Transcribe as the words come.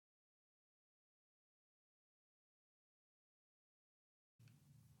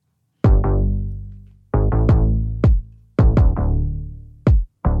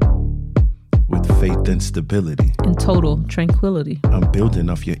faith and stability. and total tranquility. I'm building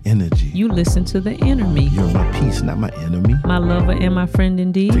off your energy. You listen to the inner me, You're my peace, not my enemy. my lover and my friend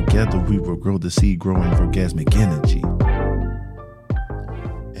indeed. Together we will grow the seed, growing orgasmic energy.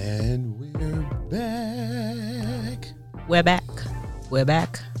 And we're back. We're back. We're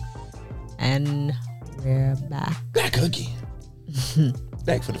back. And we're back. Back again.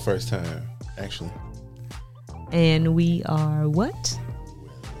 Back for the first time, actually. And we are what?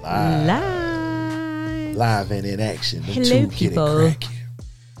 Live and in action. The Hello, two people. Get it cracking.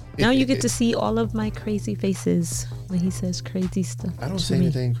 Now you get to see all of my crazy faces when he says crazy stuff. I don't to say me.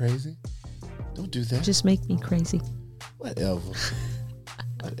 anything crazy. Don't do that. Just make me crazy. Whatever.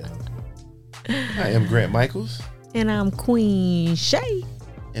 I am Grant Michaels. And I'm Queen Shay.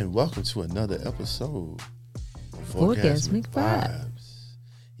 And welcome to another episode of Orgasmic Vibes.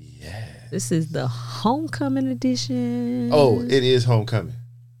 Yeah. This is the homecoming edition. Oh, it is homecoming.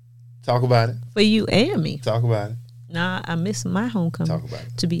 Talk about it. For you and me. Talk about it. Nah, I miss my homecoming. Talk about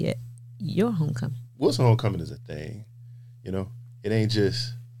it. To be at your homecoming. Wilson homecoming is a thing. You know, it ain't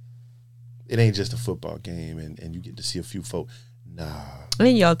just a football game and you get to see a few folk. Nah.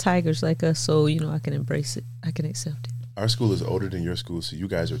 And y'all tigers like us, so you know I can embrace it. I can accept it. Our school is older than your school, so you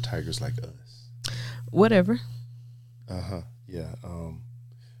guys are tigers like us. Whatever. Yeah.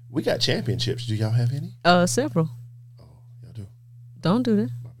 We got championships. Do y'all have any? Several. Oh, y'all do. Don't do that.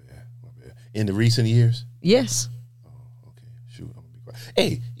 My bad. In the recent years? Yes. Oh, okay. Shoot, I'm gonna be quiet.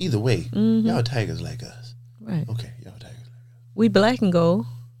 Hey, either way, y'all tigers like us. Right. Okay, y'all tigers like us. We black and gold.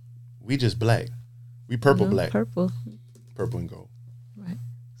 We just black. We purple You know, black. Purple. Purple and gold. Right.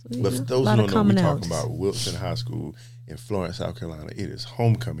 So, But for those a who lot don't of know, we're talking commonalities. about Wilson High School in Florence, South Carolina. It is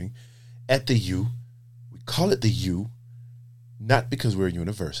homecoming at the U. We call it the U, not because we're a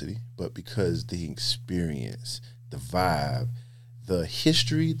university, but because the experience, the vibe, the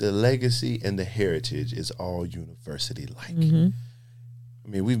history, the legacy, and the heritage is all university-like.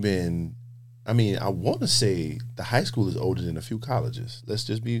 I mean, I want to say the high school is older than a few colleges. Let's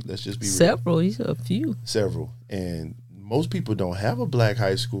just be real. Several. You said a few. Several. And most people don't have a black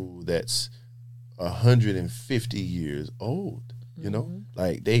high school that's 150 years old. You know,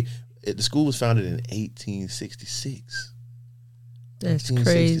 like the school was founded in 1866. That's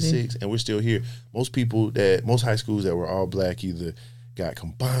crazy. And we're still here. Most high schools that were all black either got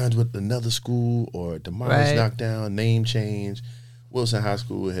combined with another school or demolished, knocked down, name change. Wilson High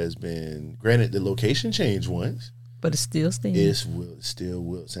School has been, granted, the location changed once, But it still stands. it's still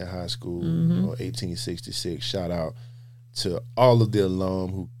Wilson High School, 1866. Shout out to all of the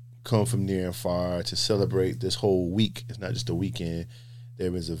alum who come from near and far to celebrate this whole week. It's not just a weekend.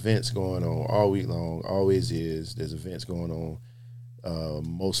 There is events going on all week long. Always is. There's events going on.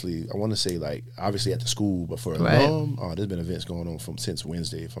 Mostly, I want to say, like, obviously at the school, but for alum, there's been events going on since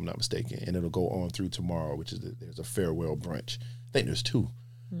Wednesday, if I'm not mistaken, and it'll go on through tomorrow, which is there's a farewell brunch. I think there's two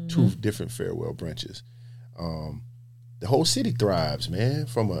different farewell brunches. The whole city thrives, man,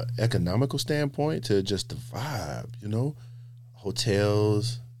 from an economical standpoint to just the vibe, you know,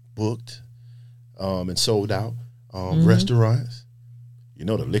 hotels booked and sold out, restaurants. You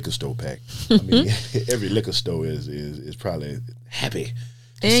know, the liquor store packed. I mean, every liquor store is probably happy.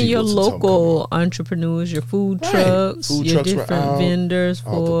 And your local entrepreneurs, your food trucks, your different vendors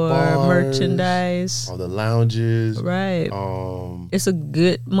for merchandise. All the lounges. Right. It's a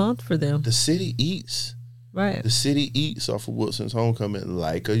good month for them. The city eats. Right. The city eats off of Wilson's homecoming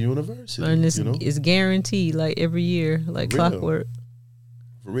like a university. And it's guaranteed, like every year, like clockwork.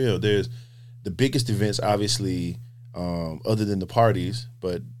 For real. There's the biggest events, obviously, other than the parties,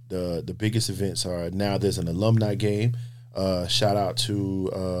 but the biggest events are now there's an alumni game. Shout out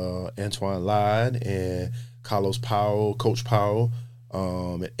to Antoine Lyde and Carlos Powell, Coach Powell,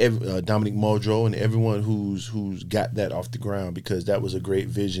 Dominic Muldrow, and everyone who's got that off the ground, because that was a great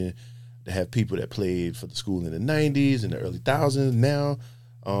vision to have people that played for the school in the 90s and the early 2000s now,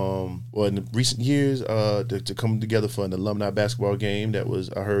 or in the recent years, to come together for an alumni basketball game.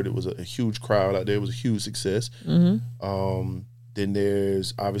 I heard it was a huge crowd out there. It was a huge success. Then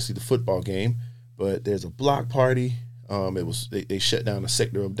there's obviously the football game, but there's a block party. They shut down a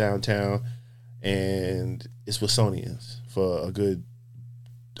sector of downtown, and it's Wilsonians for a good,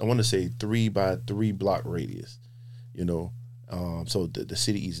 I want to say 3-by-3 block radius, you know. So the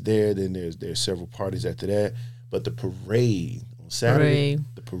city is there. Then there's several parties after that, but the parade on Saturday,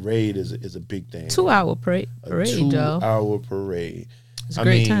 the parade is a big thing. 2-hour parade, y'all. 2-hour parade. It's a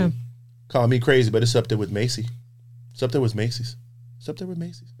great time. Call me crazy, but it's up there with Macy's. It's up there with Macy's.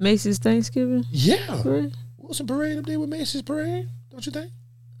 Macy's Thanksgiving? Yeah. Parade? Wilson parade up there with Macy's parade, don't you think?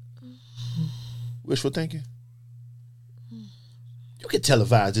 Wishful thinking. You can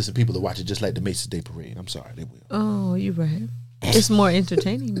televise this and people will watch it just like the Macy's Day Parade. I'm sorry, they will. Oh, you're right. It's more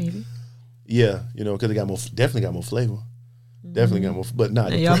entertaining, maybe. Yeah, because they definitely got more flavor. Definitely got more, but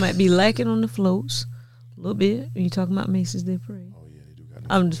not. Y'all might be lacking on the floats a little bit when you talking about Macy's Day Parade. Oh yeah, they do got.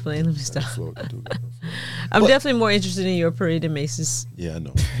 I'm just playing. Let me stop. I'm definitely more interested in your parade than Macy's. Yeah, I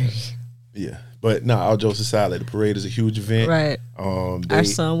know. Yeah, but all jokes aside, like the parade is a huge event. Right. Our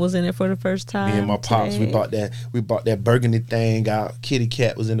son was in it for the first time. Me and my pops, we bought that burgundy thing out. Kitty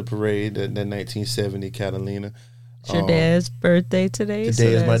Cat was in the parade. That 1970 Catalina. It's your dad's birthday today.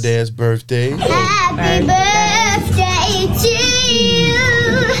 Today is my dad's birthday. Happy birthday to you.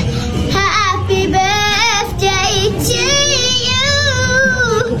 Happy birthday to you.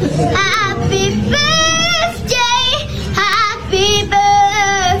 Happy birthday. Happy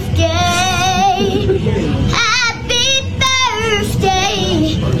birthday. Happy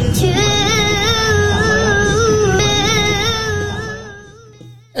birthday to you.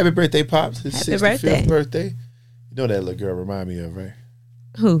 Happy birthday, Pops. His Happy 65th birthday. You know that little girl remind me of, right?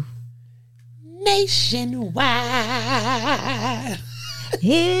 Who? Nationwide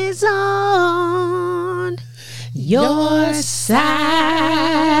is on your side.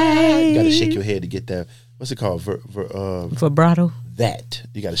 You gotta shake your head to get that. What's it called? Vibrato. That.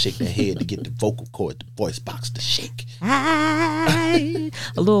 You gotta shake that head to get the vocal cord, the voice box to shake. A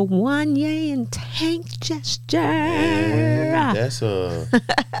little Wanye and Tank gesture. Man, that's you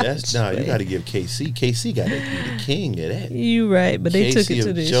gotta give KC. KC gotta be the king of that. You right, but they KC took it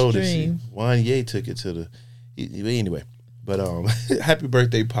to the extreme. Wanye took it to the anyway. But happy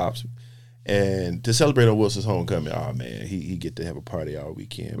birthday, Pops. And to celebrate on Wilson's homecoming, oh man, he get to have a party all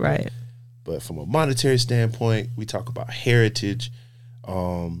weekend. Right. But from a monetary standpoint, we talk about heritage.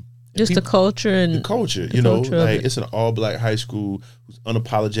 Just the culture and the culture, it's an all-black high school who's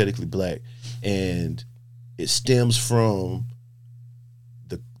unapologetically black, and it stems from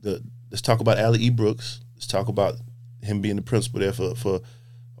the let's talk about Allie E. Brooks. Let's talk about him being the principal there for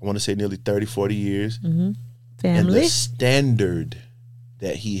I want to say nearly 30, 40 years. Mm-hmm. Family. And the standard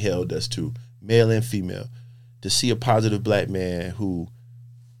that he held us to, male and female, to see a positive black man who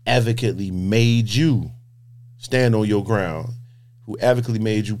advocately made you stand on your ground, who advocately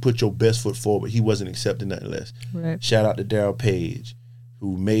made you put your best foot forward. He wasn't accepting nothing less. Right. Shout out to Darryl Page,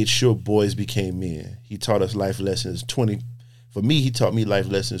 who made sure boys became men. He taught us life lessons for me, he taught me life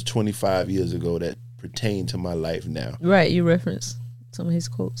lessons 25 years ago that pertain to my life now. Right, you referenced some of his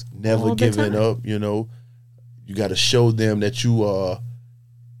quotes. Never giving up, You got to show them that you are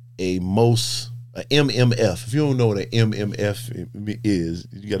a MMF. If you don't know what an MMF is,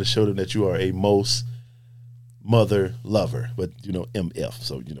 you got to show them that you are a most mother lover. But, MF,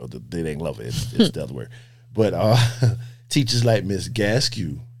 so, they ain't lover. It's the other word. But teachers like Miss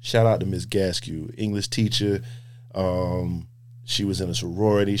Gaskew, shout out to Miss Gaskew, English teacher. She was in a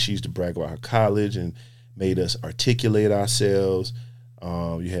sorority. She used to brag about her college and made us articulate ourselves.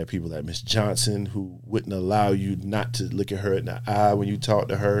 You had people like Miss Johnson, who wouldn't allow you not to look at her in the eye when you talked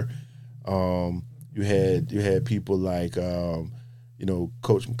to her. You had people like Coach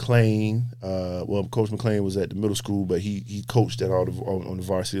McClain. Coach McClain was at the middle school, but he coached at on the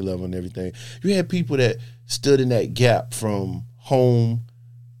varsity level and everything. You had people that stood in that gap from home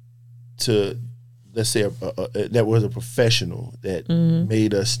to, let's say, that was a professional that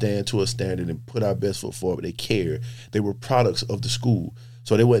made us stand to a standard and put our best foot forward. They cared. They were products of the school.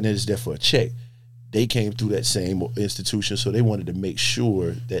 So they wasn't just there for a check. They came through that same institution, so they wanted to make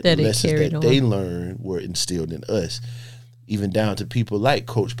sure that the lessons that they learned were instilled in us. Even down to people like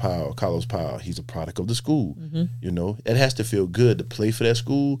Coach Powell, Carlos Powell. He's a product of the school. Mm-hmm. It has to feel good to play for that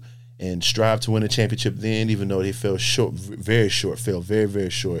school and strive to win a championship then, even though they fell very, very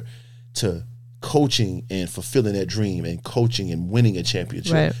short to coaching and fulfilling that dream and coaching and winning a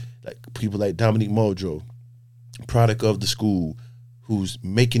championship. Right. Like people like Dominique Muldrow, product of the school, who's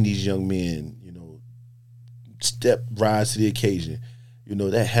making these young men, rise to the occasion.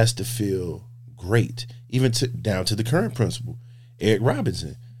 That has to feel great. Even down to the current principal, Eric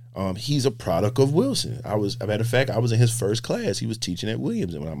Robinson. He's a product of Wilson. I was in his first class. He was teaching at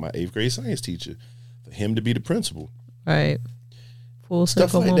Williams, and I'm my 8th grade science teacher. For him to be the principal, right? Full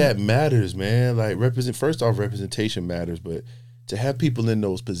stuff like that matters, man. Like first off, representation matters, but to have people in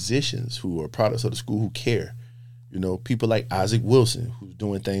those positions who are products of the school who care. People like Isaac Wilson, who's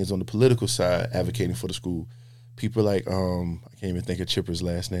doing things on the political side, advocating for the school. People like I can't even think of Chipper's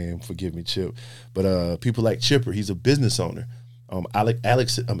last name. Forgive me, Chip. But people like Chipper, he's a business owner.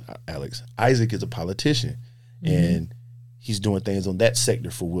 Isaac is a politician, and he's doing things on that sector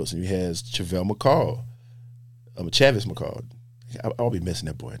for Wilson. He has Chavis McCall. I'll be messing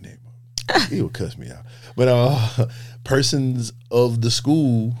that boy's name up. He would cuss me out. But persons of the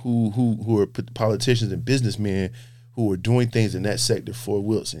school who are politicians and businessmen who are doing things in that sector for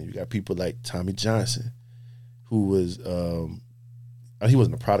Wilson. You got people like Tommy Johnson, who was he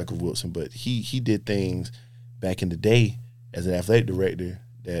wasn't a product of Wilson, but he did things back in the day as an athletic director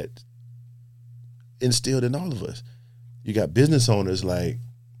that instilled in all of us. You got business owners like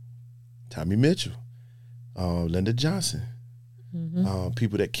Tommy Mitchell, Linda Johnson,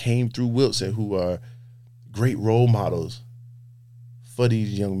 people that came through Wilson who are great role models for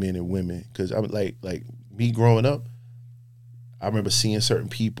these young men and women. Because I'm like me growing up, I remember seeing certain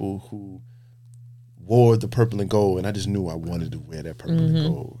people who wore the purple and gold, and I just knew I wanted to wear that purple and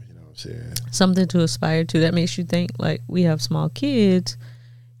gold. You know what I'm saying? Something to aspire to. That makes you think, like, we have small kids,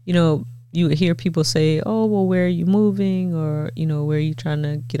 you know, you would hear people say, oh, well, where are you moving? Or, you know, where are you trying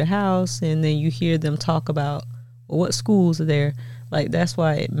to get a house? And then you hear them talk about, well, what schools are there? Like, that's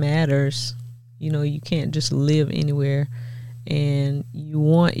why it matters. You know, you can't just live anywhere. And you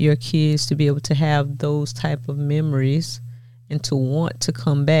want your kids to be able to have those type of memories and to want to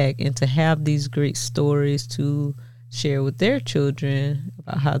come back and to have these great stories to share with their children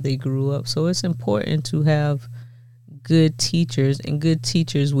about how they grew up. So it's important to have good teachers and good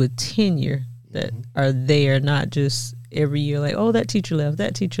teachers with tenure that are there, not just every year like, oh, that teacher left.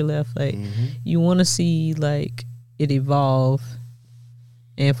 Like, you want to see, like, it evolve.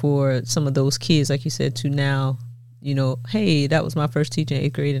 And for some of those kids, like you said, to now, you know, hey, that was my first teacher in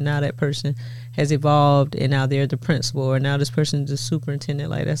 8th grade, and now that person has evolved, and now they're the principal, or now this person is the superintendent.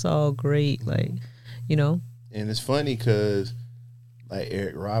 Like, that's all great, like, you know. And it's funny because, like,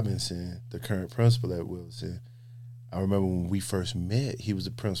 Eric Robinson, the current principal at Wilson, I remember when we first met, he was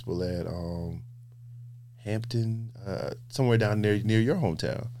the principal at Hampton, somewhere down there near your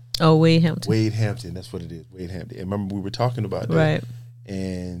hometown. Oh, Wade Hampton. Wade Hampton, that's what it is, Wade Hampton. And remember we were talking about that. Right.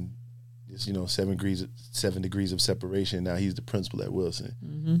 And it's, you know, 7 degrees of separation. Now he's the principal at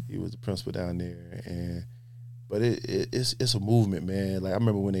Wilson. He was the principal down there. But it's a movement, man. Like, I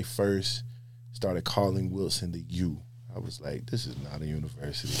remember when they first started calling Wilson the U. I was like, this is not a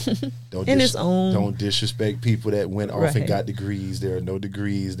university. Don't disrespect people that went off and got degrees. There are no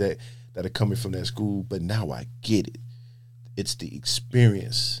degrees that are coming from that school. But now I get it. It's the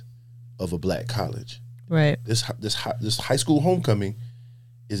experience of a black college. Right. This high school homecoming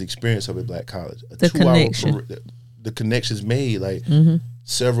is experience of a black college. The connection. The connections made. Like,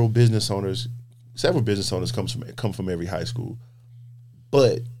 several business owners come from every high school,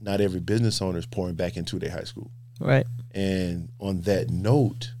 but not every business owner is pouring back into their high school. Right. And on that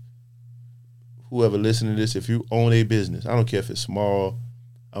note, whoever listening to this, if you own a business, I don't care if it's small,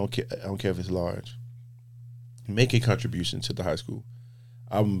 I don't care if it's large, make a contribution to the high school.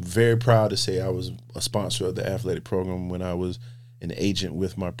 I'm very proud to say I was a sponsor of the athletic program when I was an agent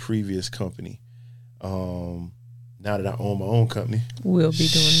with my previous company. Now that I own my own company, we'll be doing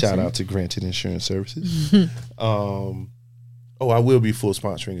shout out to Granted Insurance Services. I will be full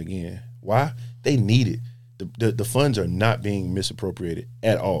sponsoring again. Why? They need it. The funds are not being misappropriated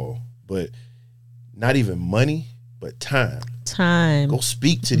at all, but not even money, but time. Go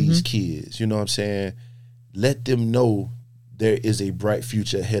speak to these kids. You know what I'm saying? Let them know there is a bright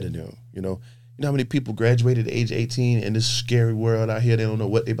future ahead of them. You know how many people graduated at age 18 in this scary world out here? They don't know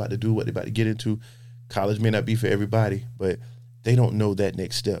what they're about to do, what they're about to get into. College may not be for everybody, but they don't know that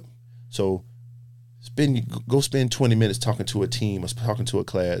next step. So go spend 20 minutes talking to a team or talking to a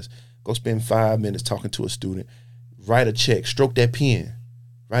class. Go spend 5 minutes talking to a student. Write a check. Stroke that pen.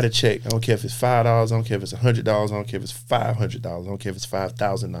 Write a check. I don't care if it's $5. I don't care if it's $100. I don't care if it's $500. I don't care if it's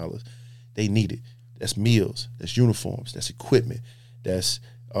 $5,000. They need it. That's meals. That's uniforms. That's equipment. That's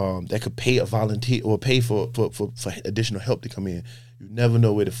that could pay a volunteer or pay for additional help to come in. You never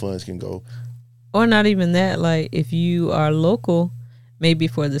know where the funds can go. Or not even that. Like, if you are local, maybe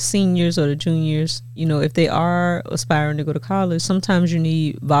for the seniors or the juniors, you know, if they are aspiring to go to college, sometimes you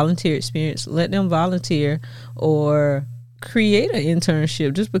need volunteer experience. Let them volunteer or create an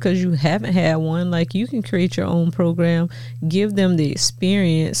internship. Just because you haven't had one, like, you can create your own program, give them the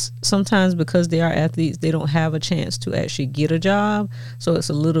experience. Sometimes because they are athletes, they don't have a chance to actually get a job. So it's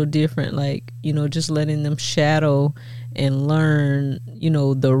a little different, like, you know, just letting them shadow and learn, you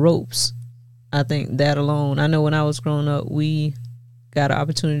know, the ropes. I think that alone, I know when I was growing up, we got an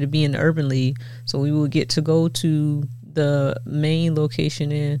opportunity to be in the Urban League. So we would get to go to the main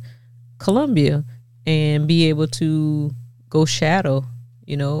location in Columbia and be able to go shadow.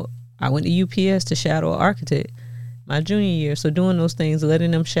 You know, I went to UPS to shadow an architect my junior year. So doing those things,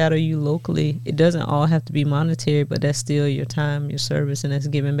 letting them shadow you locally, it doesn't all have to be monetary, but that's still your time, your service, and that's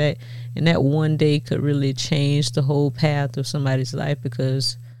giving back. And that one day could really change the whole path of somebody's life,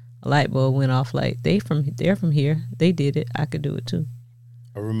 because a light bulb went off. Like they're from here. They did it. I could do it too.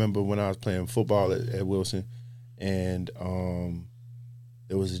 I remember when I was playing football at Wilson, and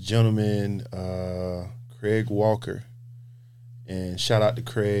there was a gentleman, Craig Walker, and shout out to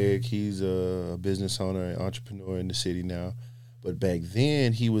Craig. He's a business owner and entrepreneur in the city now. But back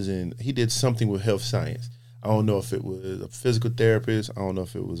then, he did something with health science. I don't know if it was a physical therapist. I don't know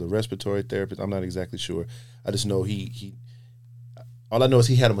if it was a respiratory therapist. I'm not exactly sure. I just know he all I know is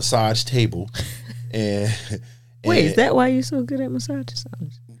he had a massage table. Wait, is that why you're so good at massages?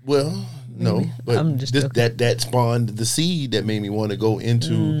 Well, no, but I'm just that spawned the seed that made me want to go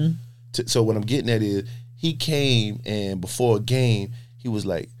into. So what I'm getting at is he came, and before a game, he was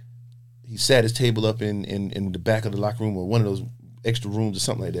like, he sat his table up in the back of the locker room or one of those extra rooms or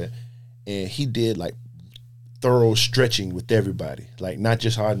something like that, and he did like thorough stretching with everybody, like not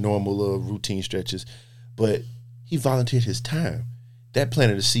just our normal little routine stretches, but he volunteered his time. That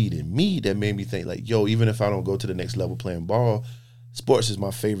planted a seed in me that made me think like, yo, even if I don't go to the next level playing ball, sports is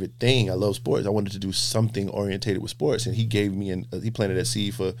my favorite thing. I love sports. I wanted to do something orientated with sports, and he gave me he planted that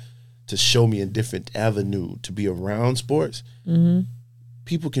seed to show me a different avenue to be around sports. Mm-hmm.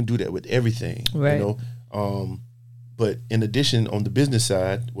 People can do that with everything, right? You know, but in addition, on the business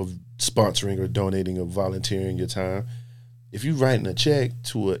side, with sponsoring or donating or volunteering your time, if you're writing a check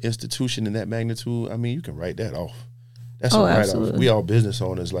to an institution in that magnitude, I mean, you can write that off. That's a write-off. Absolutely. We all business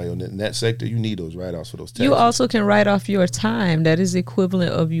owners, like in that sector, you need those write-offs for those taxes. You also can write off your time. That is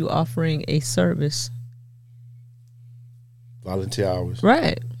equivalent of you offering a service. Volunteer hours.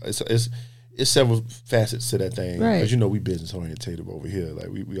 Right. It's several facets to that thing. Right. Because you know we business orientated over here. Like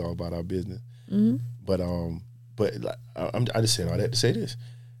we all about our business. Mm-hmm. But like, I just said all that to say this.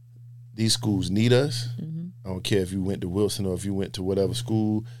 These schools need us. Mm-hmm. I don't care if you went to Wilson or if you went to whatever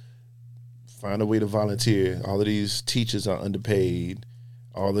school. Find a way to volunteer. All of these teachers are underpaid.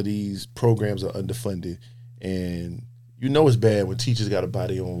 All of these programs are underfunded. And you know it's bad when teachers got to buy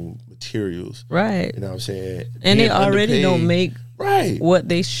their own materials. Right. You know what I'm saying? And they already don't make what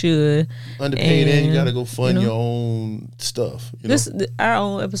they should. Underpaid, and you got to go fund your own stuff. Our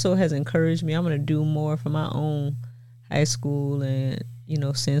own episode has encouraged me. I'm going to do more for my own high school and,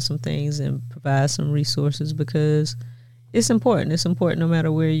 send some things and provide some resources because it's important. It's important no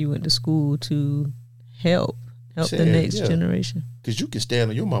matter where you went to school to help the next generation. Because you can stand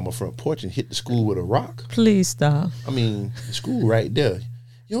on your mama front porch and hit the school with a rock. Please stop. I mean, the school right there.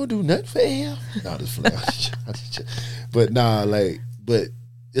 You don't do nothing for him. No, this but but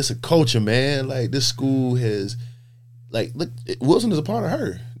it's a culture, man. Like this school has, like, look, Wilson is a part of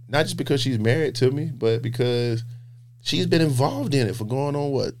her. Not just because she's married to me, but because she's been involved in it for going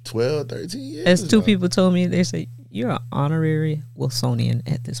on 12, 13 years. As two people told me, they say, you're an honorary Wilsonian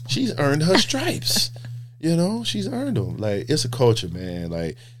at this point. She's earned her stripes. She's earned them. Like, it's a culture, man.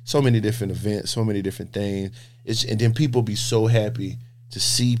 Like, so many different events, so many different things. And then people be so happy to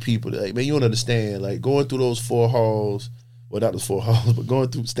see people. Like, man, you don't understand. Like, going through those 4 halls, well, not those 4 halls,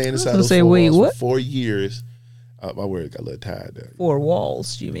 but staying inside those 4 halls for 4 years. My word got a little tired there. 4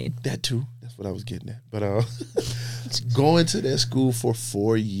 walls, you mean? That too. That's what I was getting at. But going to that school for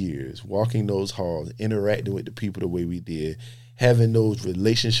 4 years, walking those halls, interacting with the people the way we did, having those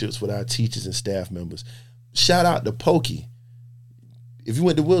relationships with our teachers and staff members. Shout out to Pokey. If you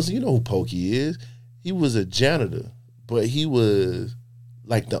went to Wilson, you know who Pokey is. He was a janitor, but he was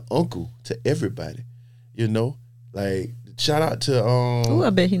like the uncle to everybody. Like, shout out to I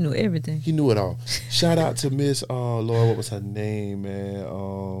bet he knew everything. He knew it all. Shout out to Miss Lord, what was her name, man?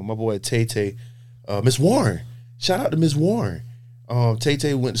 My boy Tay, Miss Warren. Shout out to Miss Warren.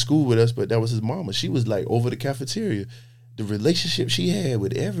 Tay went to school with us, but that was his mama. She was like over the cafeteria. The relationship she had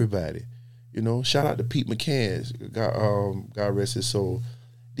with everybody. Shout out to Pete McCann. God rest his soul.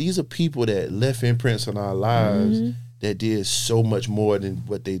 These are people that left imprints on our lives that did so much more than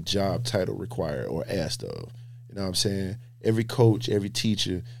what their job title required or asked of. You know what I'm saying? Every coach, every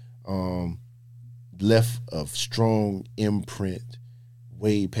teacher left a strong imprint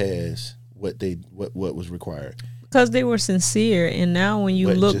way past what was required. Because they were sincere, and now when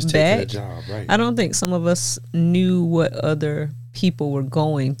you look back, I don't think some of us knew what other people were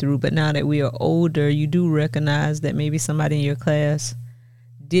going through, but now that we are older, you do recognize that maybe somebody in your class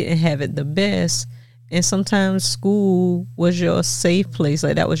didn't have it the best, and sometimes school was your safe place,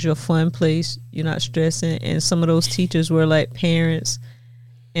 like that was your fun place, you're not stressing, and some of those teachers were like parents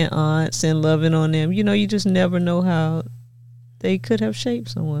and aunts and loving on them. You just never know how they could have shaped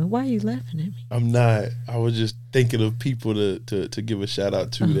someone. Why are you laughing at me? I'm not. I was just thinking of people to give a shout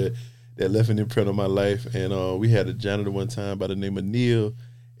out to that left an imprint on my life. And we had a janitor one time by the name of Neil.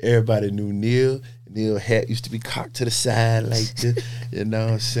 Everybody knew Neil. Neil hat used to be cocked to the side like this. You know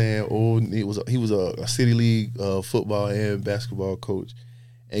what I'm saying? He was a city league football and basketball coach.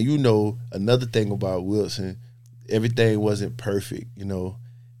 And you know, another thing about Wilson, everything wasn't perfect. You know,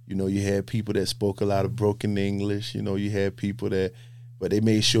 you had people that spoke a lot of broken English. You know, you had people but they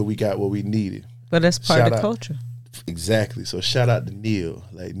made sure we got what we needed. But that's part of the culture. Exactly. So shout out to Neil.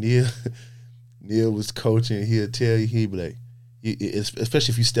 Like Neil was coaching. He'll tell you, he'd be like,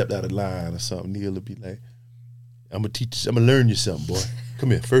 especially if you stepped out of line or something, Neil would be like, I'm going to teach you, I'm going to learn you something, boy.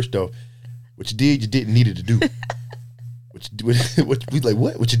 Come here. First off, what you did, you didn't need it to do. What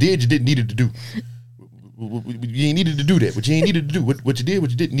you did, you didn't need it to do. You ain't needed to do that. What you ain't needed to do. What you did,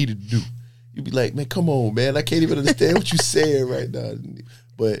 what you didn't need it to do. You'd be like, man, come on, man. I can't even understand what you saying right now.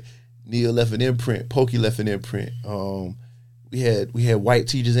 But Neil left an imprint. Pokey left an imprint. We had white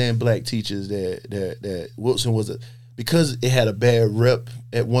teachers and black teachers that Wilson was because it had a bad rep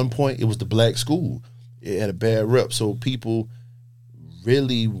at one point. It was the black school. It had a bad rep, so people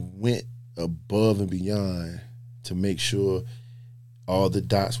really went above and beyond to make sure all the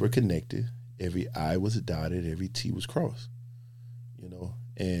dots were connected, every I was dotted, every T was crossed. You know,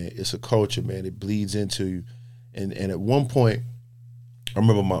 and it's a culture, man. It bleeds into you. And at one point, I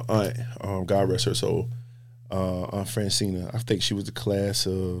remember my aunt, God rest her soul, Aunt Francina, I think she was the class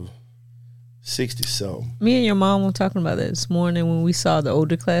of 60-something. Me and your mom were talking about that this morning when we saw the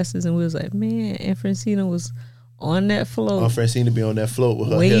older classes, and we was like, man, Aunt Francina was on that float. Aunt Francina be on that float with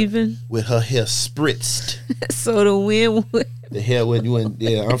her waving. Hair, with her hair spritzed. So the wind would. The hair wasn't,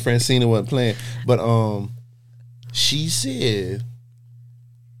 yeah, Aunt Francina wasn't playing. But she said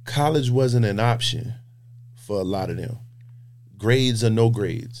college wasn't an option for a lot of them. Grades or no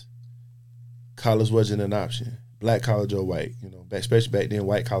grades. College wasn't an option. Black college or white, you know, especially back then,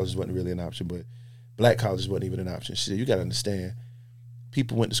 white colleges wasn't really an option, but black colleges wasn't even an option. She said, you got to understand,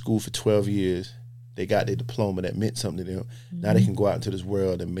 people went to school for 12 years. They got their diploma that meant something to them. Mm-hmm. Now they can go out into this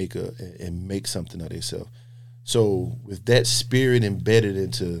world and make something of themselves. So with that spirit embedded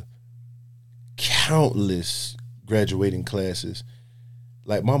into countless graduating classes,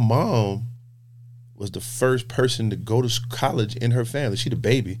 like my mom was the first person to go to college in her family. She the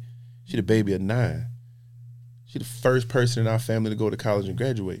baby of 9. She the first person in our family to go to college and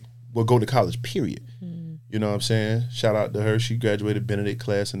graduate. Well, go to college, period. Mm. You know what I'm saying? Shout out to her. She graduated Benedict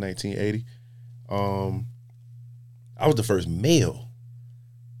class in 1980. I was the first male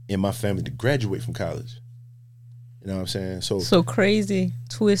in my family to graduate from college. You know what I'm saying? So crazy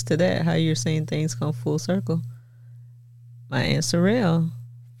twist to that, how you're saying things come full circle. My Aunt Sorrel,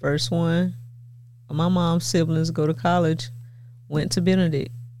 first one of my mom's siblings go to college, went to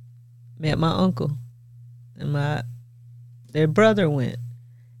Benedict, met my uncle, and their brother went.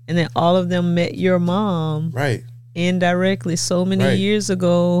 And then all of them met your mom. Right. Indirectly. So many years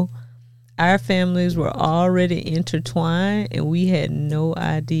ago, our families were already intertwined and we had no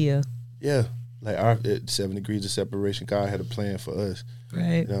idea. Yeah. Like our 7 degrees of separation, God had a plan for us.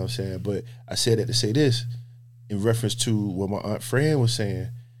 Right. You know what I'm saying? But I said that to say this, in reference to what my Aunt Fran was saying,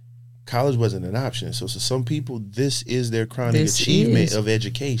 college wasn't an option. So some people, this is their crowning achievement of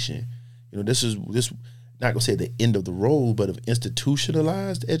education. You know, this not gonna say the end of the road, but of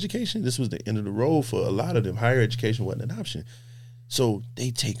institutionalized education. This was the end of the road for a lot of them. Higher education wasn't an option. So they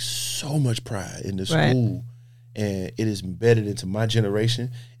take so much pride in the school, and it is embedded into my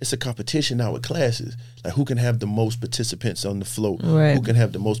generation. It's a competition now with classes. Like who can have the most participants on the float? Right. Who can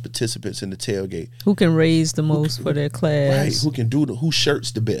have the most participants in the tailgate? Who can raise the most for their class? Right. Who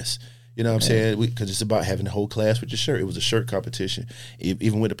shirts the best? You know what I'm saying? Because it's about having the whole class with your shirt. It was a shirt competition.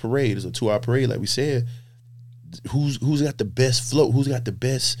 Even with the parade, it's a 2-hour parade, like we said. Who's got the best float? Who's got the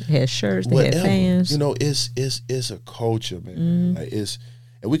best? They had shirts. They had fans. You know, it's a culture, man. Mm-hmm. Like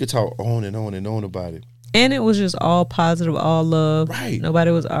and we could talk on and on and on about it. And it was just all positive, all love. Right.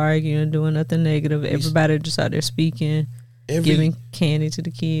 Nobody was arguing, doing nothing negative. Everybody just out there speaking, giving candy to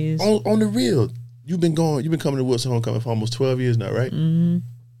the kids. On the real, you've been coming to Wilson Homecoming for almost 12 years now, right? Mm-hmm.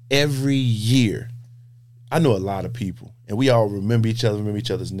 Every year, I know a lot of people, and we all remember each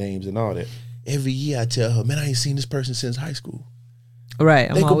other's names and all that. Every year I tell her, man, I ain't seen this person since high school.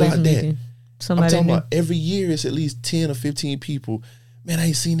 Right. I'm always meeting somebody. I'm talking about every year it's at least 10 or 15 people. Man, I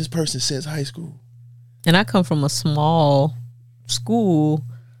ain't seen this person since high school. And I come from a small school,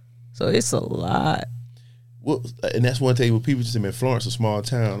 so it's a lot. Well, and that's one thing when people just say, man, Florence, a small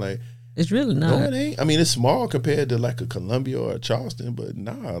town. Like, it's really not. No, it ain't. I mean, it's small compared to like a Columbia or a Charleston, but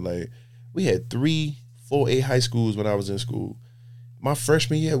nah, like we had 3 4A high schools when I was in school. My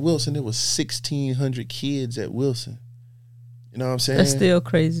freshman year at Wilson, there was 1,600 kids at Wilson. You know what I'm saying? That's still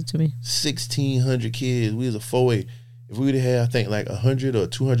crazy to me. 1,600 kids. We was a 4A. if we would have had, I think, like 100 or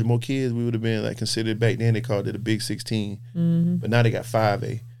 200 more kids, we would have been like considered back then. They called it a Big 16, but now they got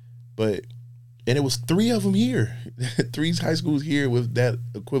 5A. And it was 3 of them here, 3 high schools here with that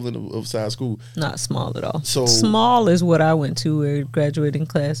equivalent of size school. Not small at all. So small is what I went to, where graduating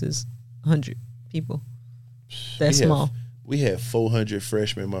class is 100 people. That's small. We had 400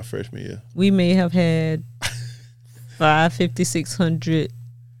 freshmen my freshman year. We may have had 550, 600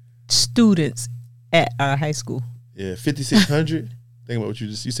 students at our high school. Yeah, 5,600. Think about what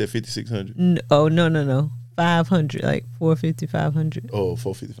you said 5,600. No. 500, like 450, 500. Oh,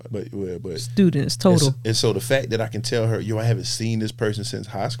 455. But students total. And so the fact that I can tell her, I haven't seen this person since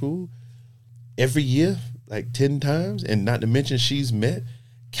high school, every year, like 10 times, and not to mention she's met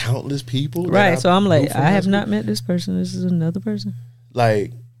countless people. Right. So I'm like, I have not met this person. This is another person.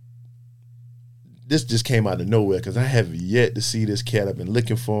 Like, this just came out of nowhere because I have yet to see this cat. I've been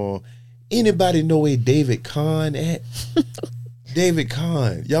looking for him. Anybody know where David Kahn at? David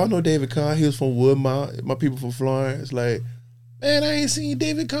Kahn. Y'all know David Kahn. He was from Woodmont. My people from Florence. Like, man, I ain't seen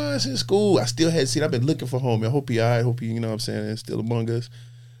David Kahn since school. I still hadn't seen. I've been looking for home. I hope he all right. Hope he, you know what I'm saying, is still among us.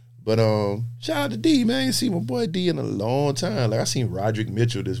 But shout out to D, man. I ain't seen my boy D in a long time. Like, I seen Roderick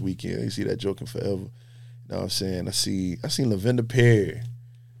Mitchell this weekend. You see that joking forever. You know what I'm saying? I seen Lavenda Perry.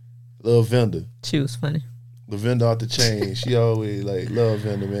 Love Venda. She was funny. Lavenda off the chain. She always like love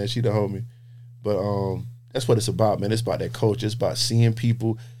Venda, man. She the homie. But that's what it's about, man. It's about that culture. It's about seeing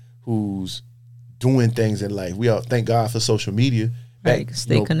people who's doing things in life. We all thank God for social media. Right,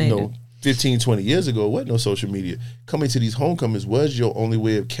 stay connected. 15, 20 years ago, wasn't no social media. Coming to these homecomings was your only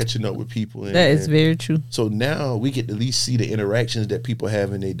way of catching up with people. That is very true. So now we get to at least see the interactions that people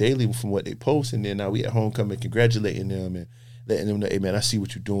have in their daily from what they post. And then now we at homecoming congratulating them and letting them know, hey, man, I see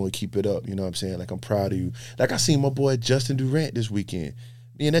what you're doing. Keep it up. You know what I'm saying? Like, I'm proud of you. Like, I seen my boy Justin Durant this weekend.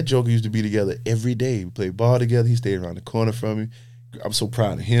 Me and that joker used to be together every day. We played ball together. He stayed around the corner from me. I'm so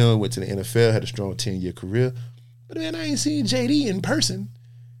proud of him. Went to the NFL, had a strong 10-year career. But, man, I ain't seen JD in person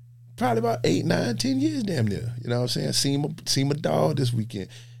probably about 8, 9, 10 years damn near. You know what I'm saying? Seen my dog this weekend.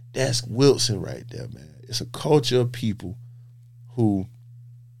 That's Wilson right there, man. It's a culture of people who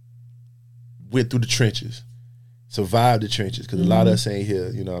went through the trenches, survived the trenches, because a lot of us ain't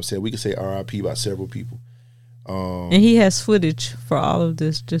here. You know what I'm saying? We can say RIP about several people. And he has footage for all of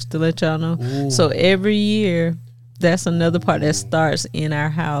this, just to let y'all know. Ooh. So every year, that's another part that starts in our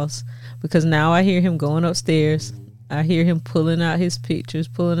house, because now I hear him going upstairs. I hear him pulling out his pictures,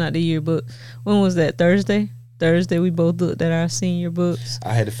 pulling out the yearbook. When was that? Thursday, we both looked at our senior books.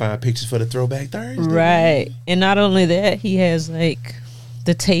 I had to find pictures for the Throwback Thursday. Right. And not only that, he has like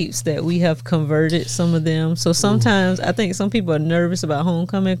the tapes that we have converted, some of them. So sometimes I think some people are nervous about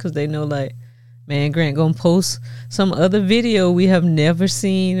homecoming because they know, like, man, Grant gonna post some other video we have never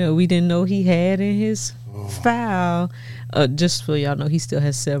seen or we didn't know he had in his file. Just so y'all know, he still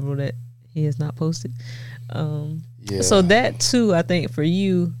has several that he has not posted. So that too, I think for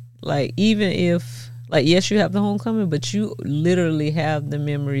you, like, even if, like, yes, you have the homecoming, but you literally have the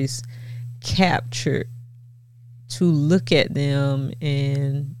memories captured to look at them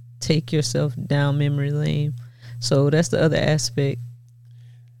and take yourself down memory lane. So that's the other aspect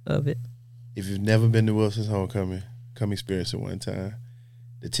of it. If you've never been to Wilson's homecoming, come experience it one time.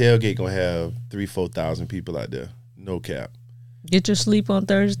 The tailgate gonna have 3,000-4,000 people out there. No cap. Get your sleep on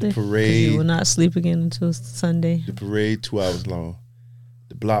Thursday. The parade. You will not sleep again until Sunday. The parade 2 hours long.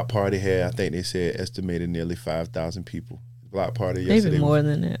 The block party had, I think they said, estimated nearly 5,000 people. The block party yesterday, maybe more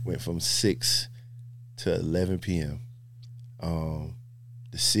than that, went from 6 to 11 p.m.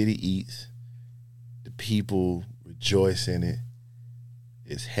 The city eats. The people rejoice in it.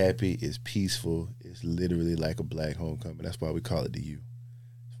 It's happy. It's peaceful. It's literally like a black homecoming. That's why we call it the U.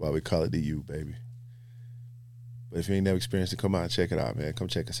 That's why we call it the U, baby. But if you ain't never experienced it, come out and check it out, man. Come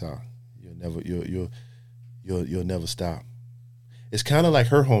check us out. You'll never stop. It's kind of like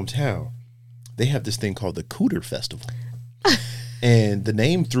her hometown. They have this thing called the Cooter Festival. And the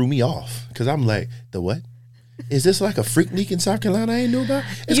name threw me off because I'm like, the what? Is this like a Freaknik in South Carolina I ain't know about?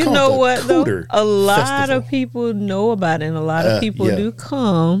 It's you called know the what, Cooter though? A lot Festival. of people know about it, and a lot of people do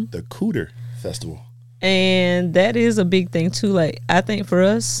come. The Cooter Festival. And that is a big thing, too. Like, I think for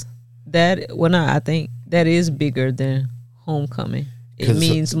us, I think that is bigger than homecoming. It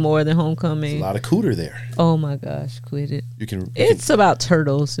means more than homecoming. There's a lot of cooter there. Oh my gosh, quit it. It's about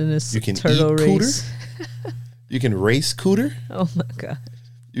turtles and it's you can turtle eat race. Cooter. You can race cooter. Oh my god.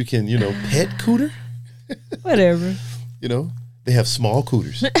 You can, pet cooter. Whatever. They have small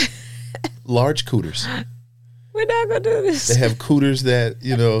cooters. Large cooters. We're not gonna do this. They have cooters that,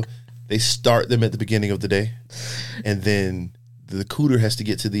 they start them at the beginning of the day. And then the cooter has to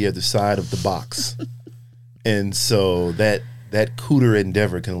get to the other side of the box And so that cooter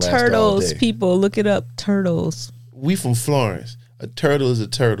endeavor can last all Turtles, day. people, look it up. Turtles. We from Florence. A turtle is a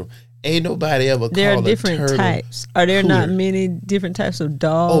turtle. Ain't nobody ever There called are different a turtle types. Are there not cooter. many different types of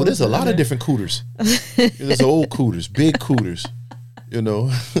dogs? Oh, there's a lot of different cooters. There's old cooters, big cooters. You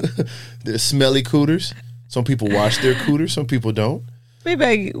know, there's smelly cooters. Some people wash their cooters. Some people don't.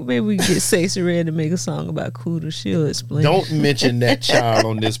 Maybe we get Stacey Red to make a song about cooters. She'll explain. Don't mention that child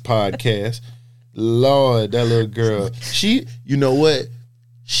on this podcast. Lord, that little girl. She, you know what?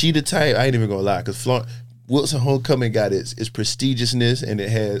 She the type. I ain't even gonna lie, because Wilson Homecoming got its prestigiousness,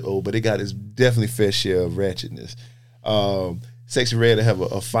 and but it got its definitely fair share of ratchetness. Sexy Red to have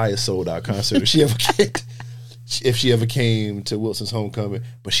a fire sold out concert if she ever came to Wilson's Homecoming,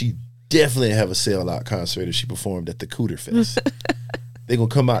 but she definitely have a sell out concert if she performed at the Cooter Fest. They gonna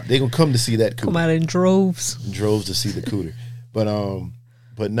come out. They gonna come to see that cooter. Come out in droves. Droves to see the cooter.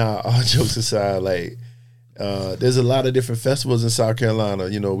 But nah, all jokes aside, like there's a lot of different festivals in South Carolina.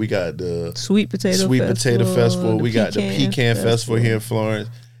 You know, we got the Sweet Potato Festival. the We got the Pecan Festival here in Florence.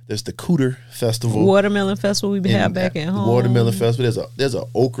 There's the Cooter Festival. Watermelon Festival we had back at home. Watermelon Festival. There's a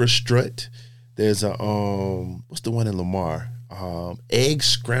okra strut. There's a what's the one in Lamar? Egg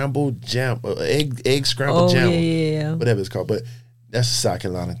scrambled jam. Egg scrambled jam. Yeah. Whatever it's called. But that's a South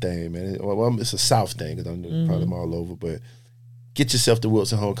Carolina thing, man. It's a South thing because I'm probably all over. But get yourself to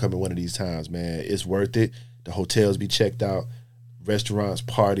Wilson Homecoming one of these times, man. It's worth it. The hotels be checked out. Restaurants,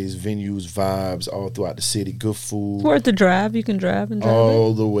 parties, venues, vibes all throughout the city. Good food. It's worth the drive. You can drive and drive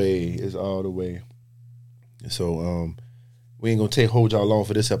all the way. It's all the way. So we ain't gonna hold y'all long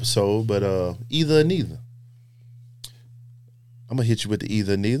for this episode, but either or neither. I'm gonna hit you with the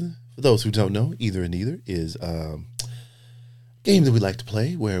either or neither. For those who don't know, either or neither is a game that we like to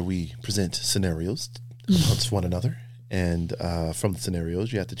play where we present scenarios amongst one another. And from the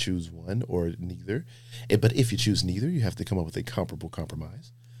scenarios, you have to choose one or neither. But if you choose neither, you have to come up with a comparable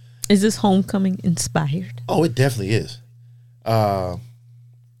compromise. Is this Homecoming inspired? Oh, it definitely is.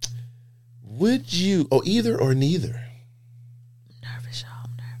 Would you, either or neither? Nervous, y'all.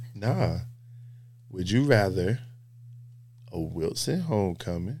 I'm nervous. Nah. Would you rather a Wilson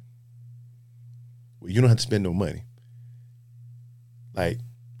Homecoming? Well, you don't have to spend no money. Like,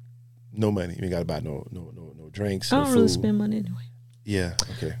 no money. You ain't got to buy no drinks. I no don't food. really spend money anyway. Yeah,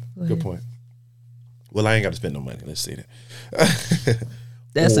 okay. Go Good ahead. point. Well, I ain't got to spend no money. Let's say that.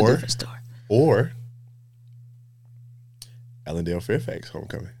 That's a Or- different story. Or Allendale Fairfax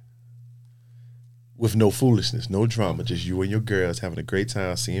Homecoming. With no foolishness, no drama, just you and your girls having a great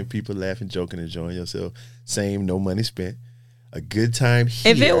time, seeing people laughing, joking, enjoying yourself. Same, no money spent. A good time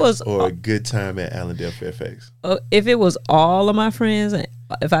here If it was- or a good time at Allendale Fairfax. If it was all of my friends, and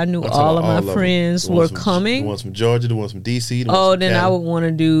if I knew I'm all of talking about my them. friends The were ones from- coming, The ones from Georgia, the ones from DC. The ones oh, from then I Cali. would want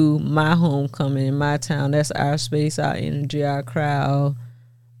to do my homecoming in my town. That's our space, our energy, our crowd.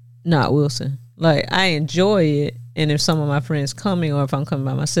 Not Wilson. Like, I enjoy it, and if some of my friends coming, or if I'm coming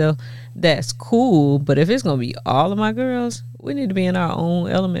by myself, that's cool. But if it's gonna be all of my girls, we need to be in our own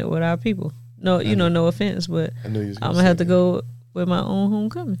element with our people. No, no offense, but I knew you was I'm gonna gonna have say to that. go with my own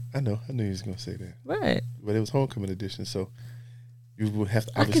homecoming. I knew you was gonna say that. Right. But it was homecoming edition, so you would have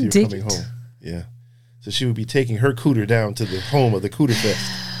to I obviously can you're dig coming it. home. Yeah. So she would be taking her cooter down to the home of the Cooter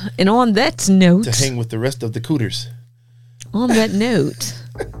Fest And on that note, to hang with the rest of the cooters. on that note,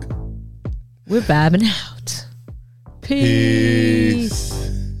 we're vibing out. Peace. Peace.